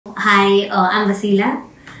Hi, I'm Vasila.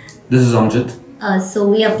 This is Amjit. So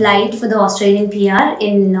we applied for the Australian PR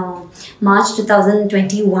in March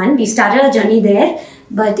 2021. We started our journey there,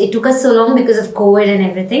 but it took us so long because of COVID and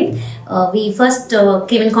everything. We first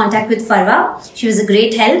came in contact with Farwa. She was a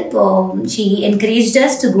great help. She encouraged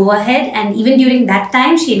us to go ahead, and even during that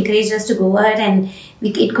time, she encouraged us to go ahead and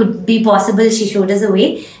it could be possible. She showed us a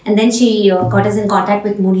way, and then she got us in contact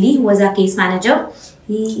with Murli, who was our case manager.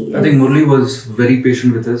 I think Murli was very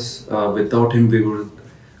patient with us. Without him, we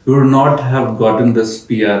would not have gotten this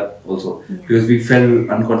PR also, because we felt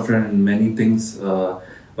unconfident in many things.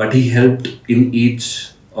 But he helped in each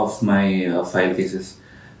of my file cases,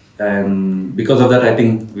 and because of that, I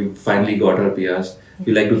think we finally got our PRs.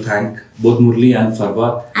 We like to thank both Murli and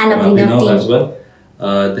Farwa And Abhinav Abhinav as well.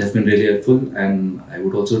 They have been really helpful, and I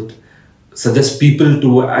would also suggest people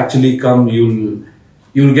to actually come.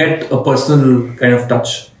 You'll get a personal kind of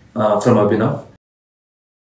touch from Abhinav.